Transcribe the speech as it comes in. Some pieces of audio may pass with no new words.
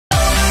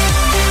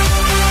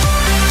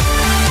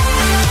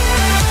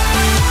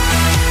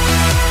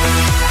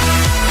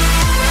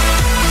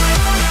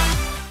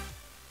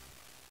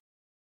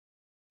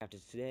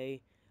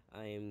today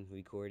I am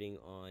recording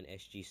on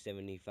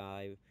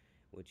sg75,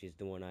 which is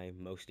the one I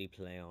mostly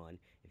play on.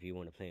 If you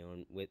want to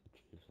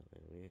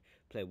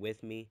play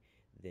with me,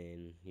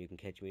 then you can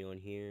catch me on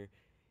here.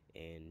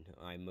 And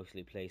I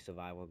mostly play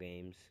survival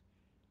games,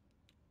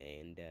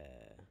 and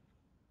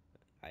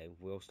I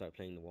will start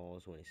playing the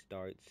walls when it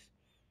starts.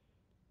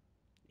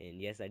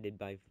 And yes, I did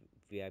buy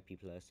VIP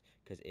Plus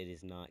because it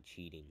is not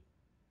cheating.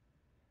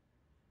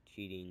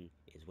 Cheating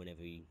is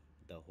whenever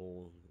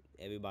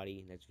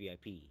everybody that's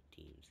VIP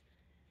teams.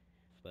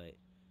 But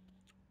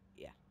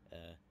yeah,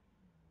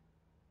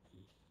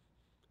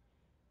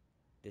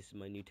 this is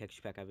my new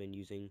texture pack I've been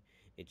using.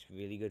 It's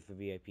really good for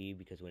VIP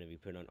because whenever you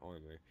put on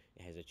armor,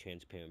 it has a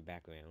transparent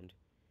background,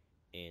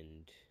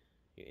 and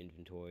your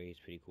inventory is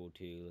pretty cool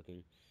too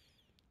looking.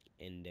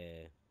 And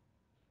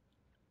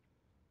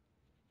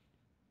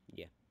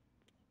yeah,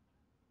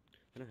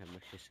 I don't have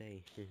much to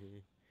say.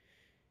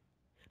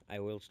 I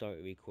will start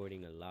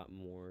recording a lot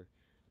more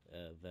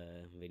of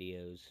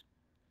videos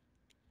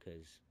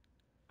because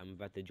I'm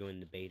about to join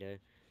the beta,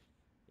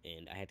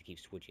 and I had to keep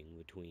switching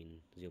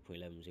between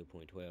 0.11 and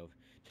 0.12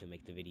 to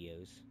make the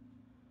videos.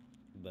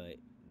 But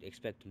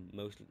expect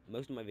most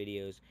of my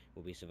videos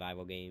will be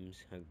survival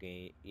games,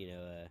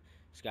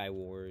 Sky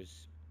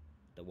Wars,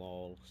 The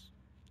Walls,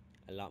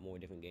 a lot more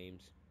different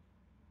games.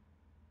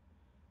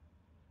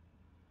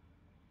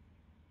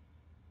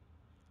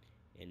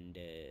 And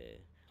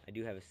I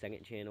do have a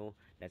second channel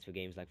that's for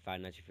games like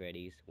Five Nights at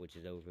Freddy's, which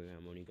is over.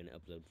 I'm only gonna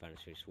upload Five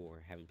Nights at Freddy's 4.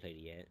 Haven't played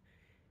it yet.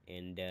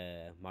 And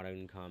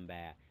Modern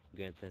Combat,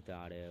 Grand Theft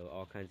Auto,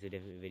 all kinds of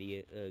different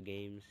video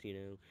games,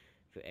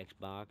 for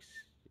Xbox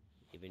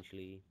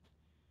eventually.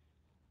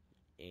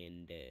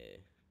 And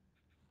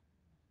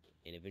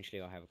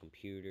eventually I'll have a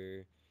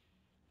computer,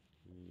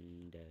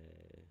 and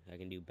I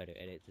can do better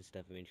edits and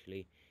stuff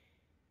eventually.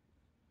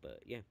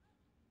 But yeah,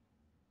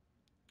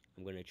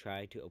 I'm gonna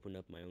try to open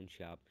up my own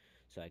shop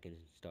so I can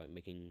start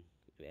making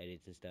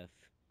edits and stuff.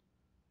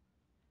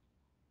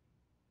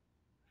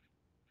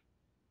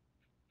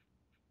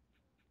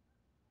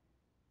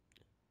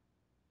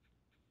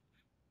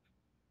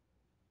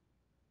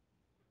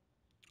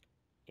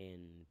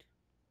 And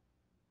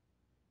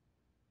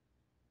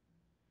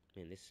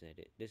man,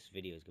 this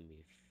video is gonna be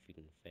a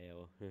freaking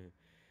fail.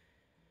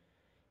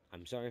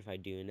 I'm sorry if I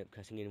do end up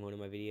cussing in one of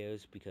my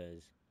videos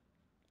because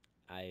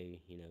I,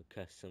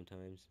 cuss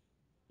sometimes,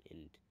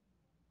 and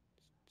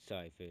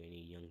sorry for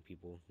any young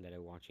people that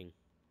are watching.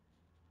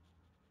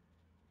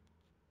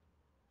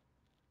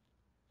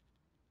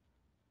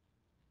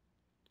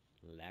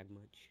 Lag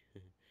much?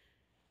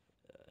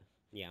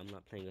 Yeah, I'm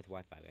not playing with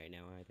Wi-Fi right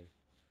now either.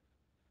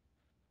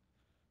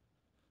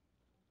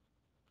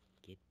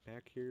 Get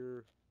back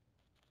here.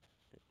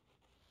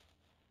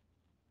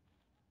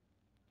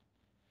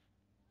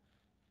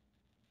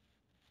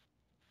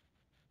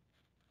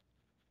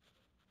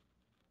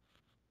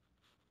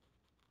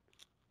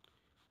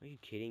 Are you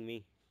kidding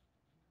me?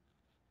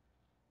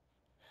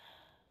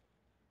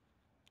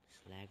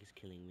 This lag is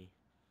killing me.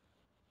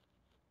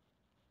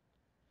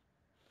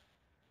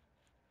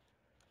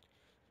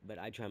 But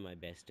I try my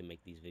best to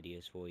make these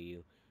videos for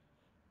you.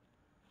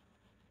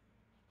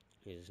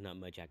 There's not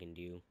much I can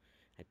do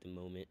at the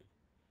moment.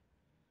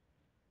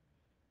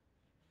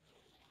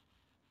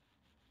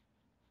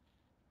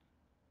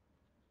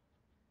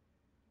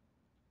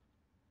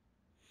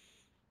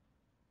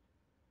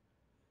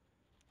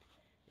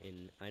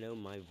 And I know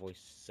my voice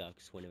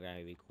sucks whenever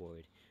I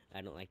record.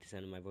 I don't like the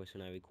sound of my voice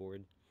when I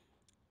record,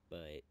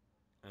 but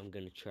I'm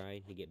gonna try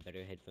to get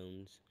better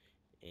headphones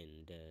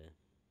and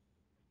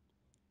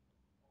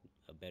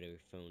a better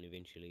phone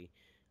eventually.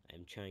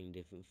 I'm trying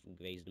to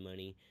raise the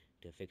money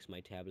to fix my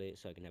tablet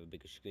so I can have a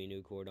bigger screen to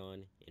record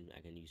on, and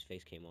I can use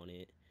Facecam on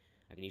it.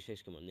 I can use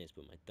Facecam on this,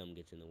 but my thumb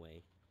gets in the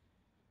way.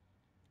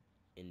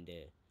 And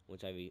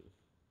once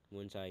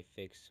I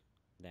fix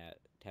that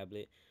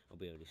tablet, I'll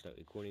be able to start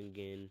recording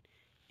again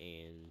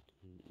and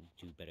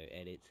do better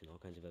edits and all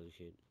kinds of other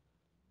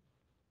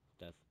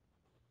stuff.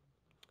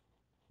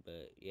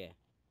 But yeah,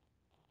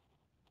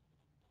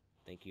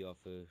 thank you all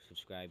for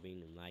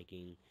subscribing and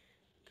liking,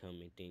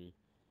 commenting,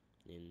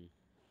 and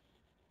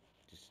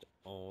just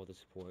all the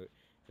support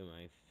from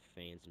my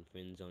fans and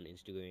friends on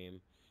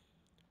Instagram.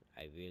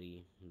 I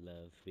really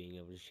love being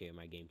able to share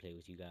my gameplay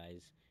with you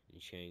guys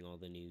and sharing all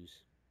the news.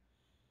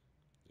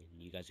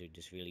 And you guys are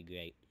just really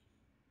great.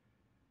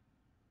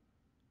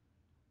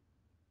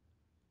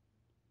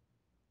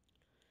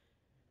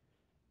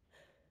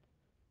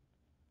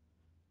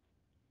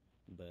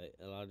 But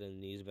a lot of the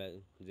news about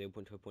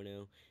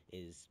 0.12.0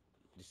 is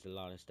just a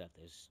lot of stuff.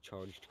 There's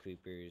charged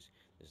creepers,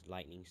 there's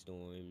lightning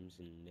storms,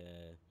 and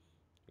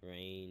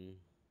rain,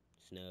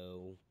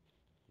 snow,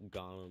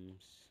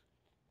 golems,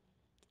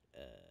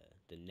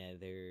 the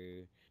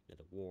nether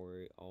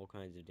wart, all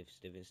kinds of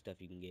different stuff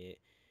you can get.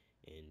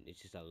 And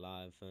it's just a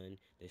lot of fun.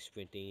 There's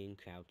sprinting,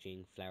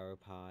 crouching, flower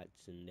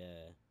pots, and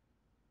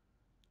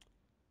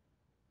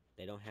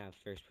they don't have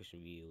first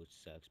person view, which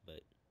sucks,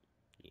 but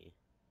yeah.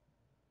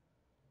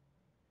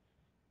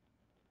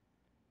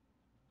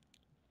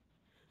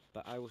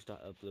 but I will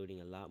start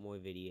uploading a lot more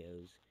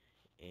videos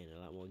and a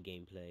lot more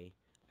gameplay.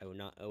 I will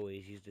not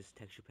always use this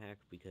texture pack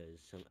because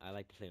I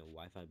like to play on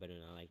Wi-Fi better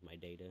than I like my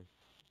data,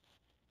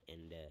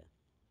 and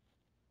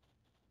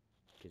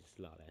because it's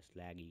a lot less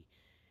laggy.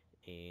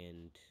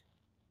 And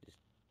just,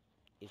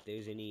 if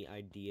there's any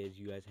ideas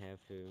you guys have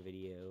for a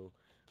video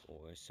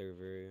or a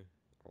server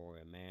or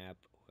a map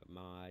or a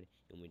mod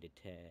you want me to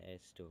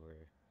test,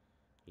 or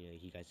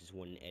you guys just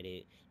want an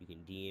edit, you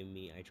can DM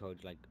me. I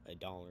charge like $1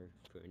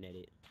 for an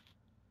edit.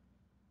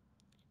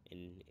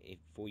 And if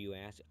before you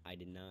ask, I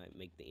did not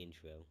make the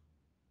intro.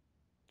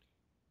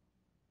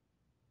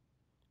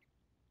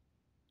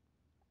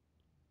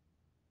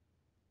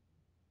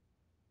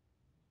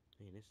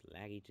 Man, it's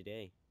laggy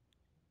today.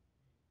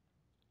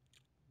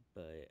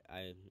 But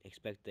I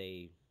expect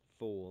a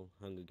full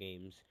Hunger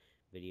Games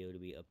video to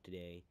be up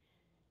today,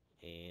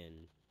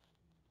 and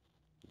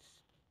it's,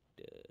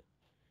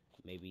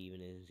 maybe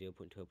even a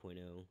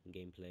 0.12.0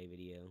 gameplay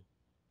video.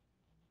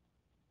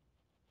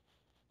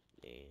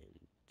 And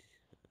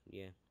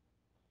yeah,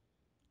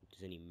 if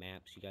there's any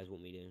maps you guys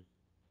want me to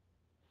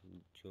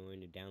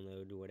join or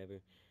download or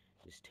whatever,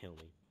 just tell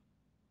me.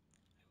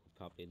 I will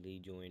probably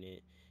join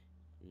it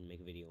and make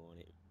a video on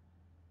it.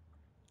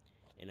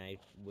 And I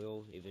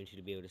will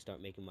eventually be able to start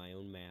making my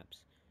own maps.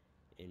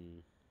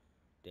 And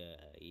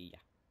yeah.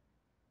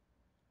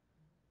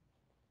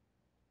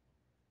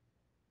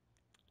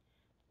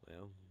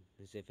 Well,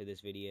 that's it for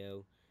this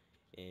video.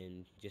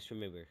 And just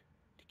remember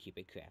to keep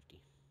it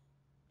crafty.